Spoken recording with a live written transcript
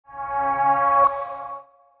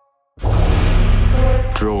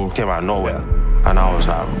drill came out of nowhere. And I was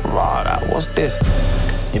like, right, what's this?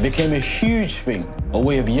 It became a huge thing, a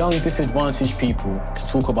way of young, disadvantaged people to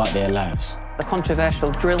talk about their lives. The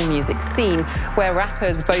controversial drill music scene where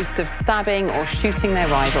rappers boast of stabbing or shooting their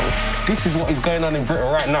rivals. This is what is going on in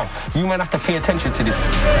Britain right now. You might have to pay attention to this.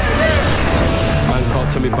 Man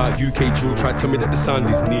can't tell me about UK drill, try to tell me that the sound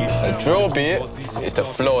is niche. A drill beat is the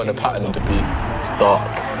flow and the pattern of the beat. It's dark,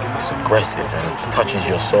 it's aggressive, and it touches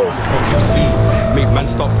your soul. Made man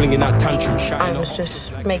start flinging out tantrums. I was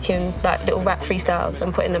just making like little rap freestyles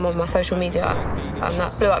and putting them on my social media, and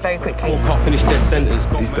that blew up very quickly. Can't finish their sentence.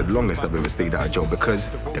 This is the longest I've ever stayed out of jail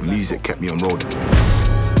because the music kept me on road.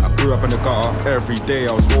 I grew up in the gutter. Every day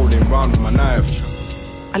I was rolling around with my knife.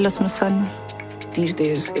 I lost my son. These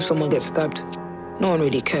days, if someone gets stabbed, no one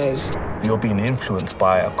really cares. You're being influenced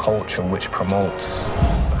by a culture which promotes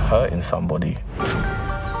hurting somebody.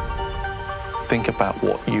 Think about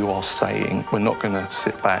what you are saying. We're not going to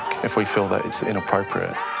sit back if we feel that it's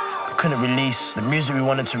inappropriate. We couldn't release the music we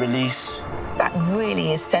wanted to release. That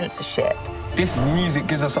really is censorship. This music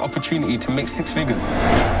gives us an opportunity to make 6 figures,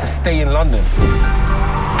 to stay in London.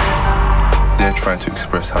 They're trying to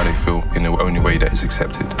express how they feel in the only way that is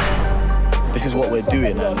accepted. This is what we're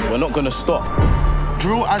doing, and we're not going to stop.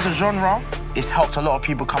 Drill as a genre, it's helped a lot of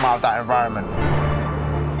people come out of that environment.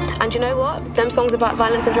 And you know what? Them songs about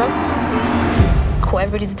violence and drugs caught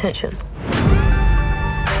everybody's attention.